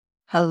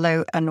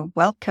Hello and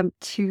welcome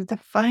to the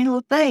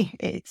final day.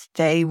 It's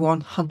day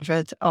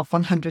 100 of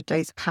 100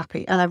 Days of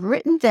Happy. And I've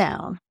written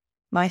down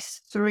my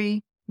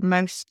three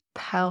most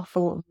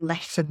powerful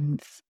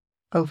lessons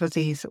over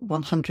these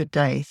 100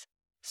 days.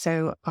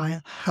 So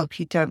I hope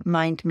you don't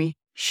mind me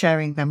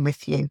sharing them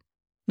with you.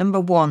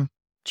 Number one,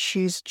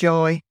 choose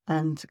joy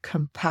and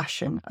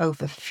compassion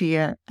over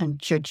fear and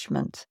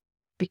judgment,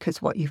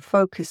 because what you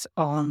focus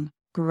on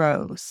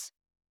grows.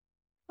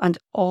 And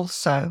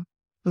also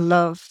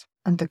love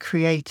and the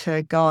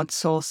creator, God,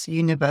 source,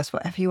 universe,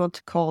 whatever you want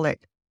to call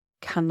it,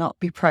 cannot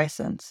be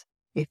present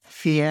if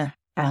fear,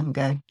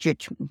 anger,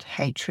 judgment,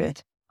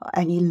 hatred, or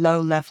any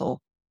low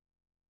level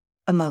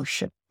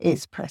emotion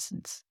is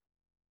present.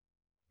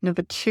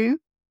 Number two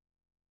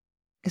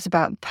is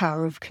about the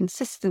power of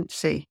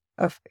consistency,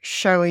 of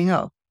showing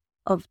up,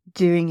 of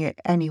doing it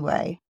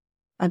anyway,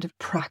 and of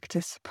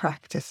practice,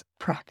 practice,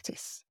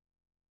 practice.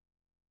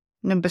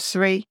 Number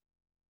three,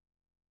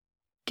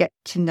 get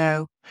to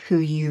know who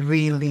you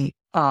really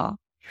are,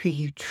 who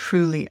you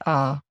truly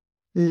are,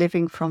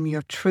 living from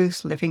your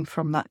truth, living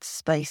from that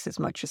space as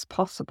much as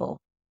possible.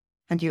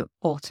 And you'll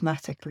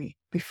automatically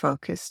be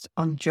focused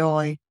on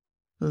joy,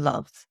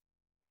 love,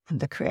 and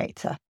the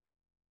creator.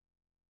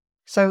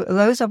 So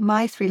those are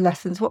my three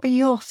lessons. What are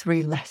your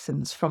three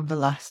lessons from the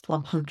last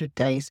 100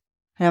 days?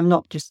 And I'm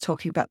not just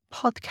talking about the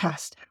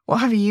podcast. What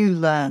have you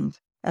learned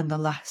in the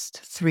last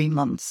 3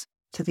 months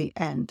to the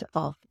end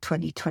of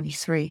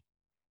 2023?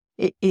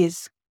 It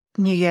is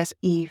New Year's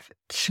Eve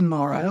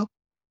tomorrow,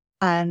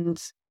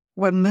 and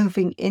we're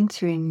moving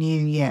into a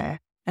new year.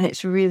 And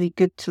it's really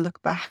good to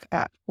look back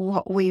at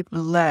what we've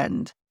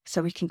learned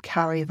so we can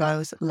carry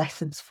those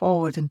lessons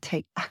forward and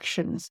take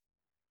actions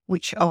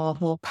which are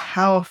more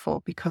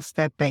powerful because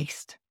they're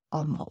based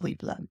on what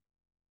we've learned.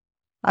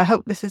 I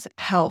hope this is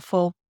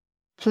helpful.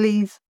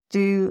 Please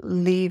do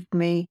leave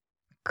me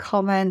a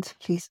comment.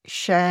 Please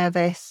share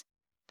this.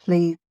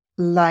 Please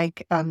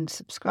like and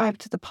subscribe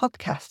to the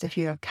podcast if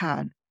you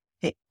can.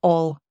 It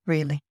all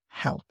really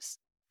helps.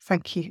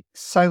 Thank you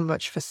so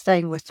much for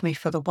staying with me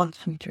for the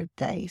 100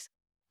 days,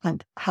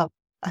 and have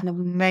an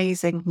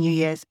amazing New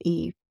Year's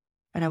Eve.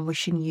 And I'm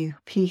wishing you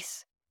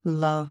peace,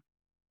 love,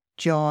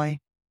 joy,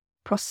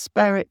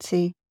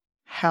 prosperity,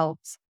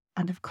 health,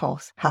 and of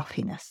course,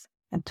 happiness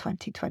in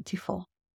 2024.